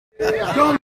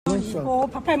Oh,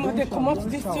 Papa, mother, come out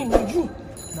this thing, you.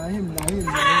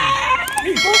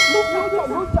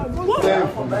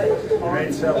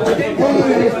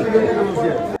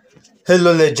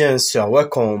 Hello legends, you are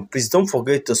welcome. Please don't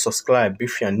forget to subscribe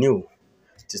if you are new.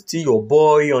 It's still your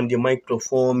boy on the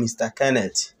microphone, Mr.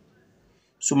 Kenneth.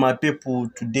 So my people,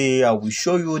 today I will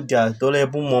show you the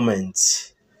adorable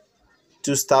moments.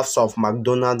 Two staffs of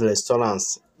McDonald's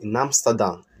restaurants in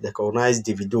Amsterdam recognized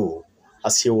Davido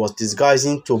as he was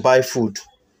disguising to buy food.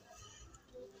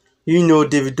 You know,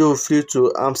 Davido flew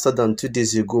to Amsterdam 2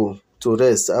 days ago to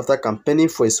rest after campaigning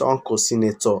for his uncle,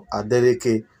 Senator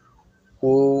Adeleke,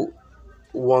 who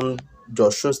won the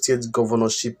Osun State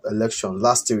governorship election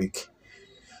last week.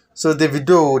 So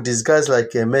Davido disguised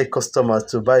like a male customer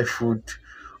to buy food,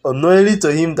 unknowingly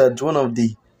to him that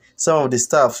some of the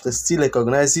staff still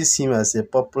recognizes him as a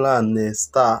popular and a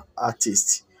star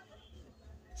artist.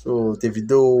 So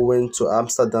Davido went to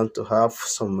Amsterdam to have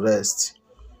some rest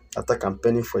after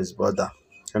campaigning for his brother,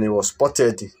 and he was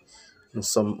spotted in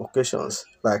some occasions,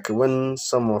 like when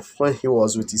he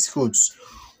was with his hoods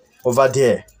over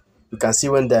there. You can see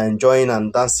when they're enjoying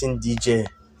and dancing DJ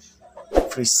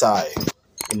freestyle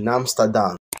in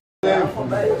Amsterdam.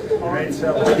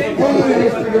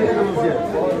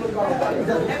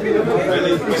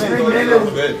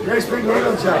 Jij spreekt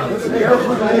Nederlands, ja. Dat is heel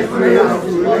goed.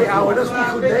 Nee, ouwe, dat is niet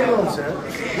goed Nederlands, hè.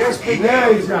 Jij spreekt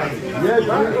Nederlands, ja.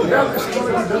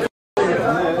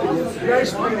 Jij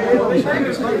spreekt Nederlands.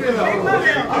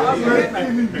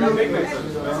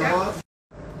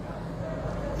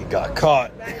 He got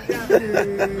caught.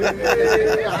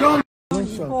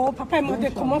 Oh, Papa,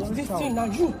 mother, come out this thing,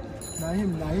 you. No,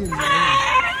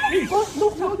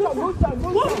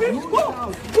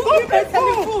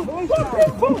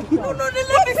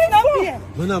 let me snap here.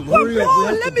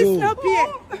 Let me snap here.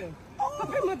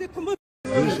 Papa, mother, come on.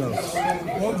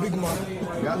 One Big Mac,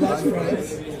 large fries,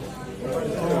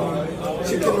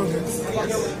 chicken nuggets,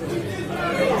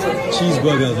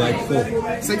 cheeseburgers, like 4.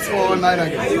 6 or 9, I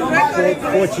guess.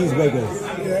 4 cheeseburgers.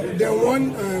 Yeah, then one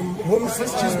home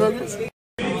 6 cheeseburgers.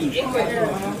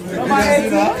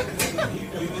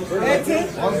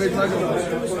 One Big Mac. Yeah.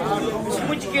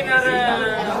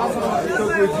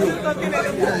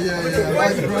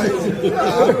 Right.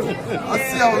 I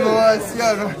see how low I see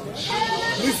how.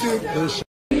 Listen.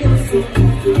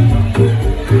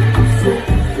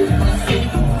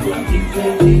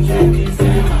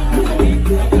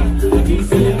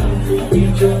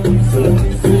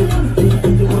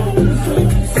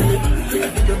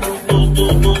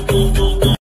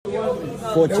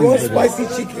 4 one spicy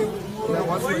chicken.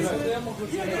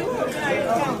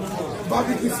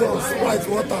 Barbecue sauce, Sprite,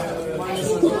 water.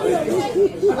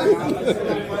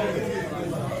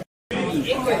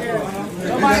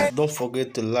 Don't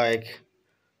forget to like,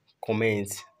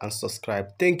 comment, and subscribe.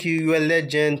 Thank you, you are a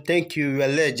legend. Thank you, you are a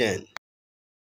legend.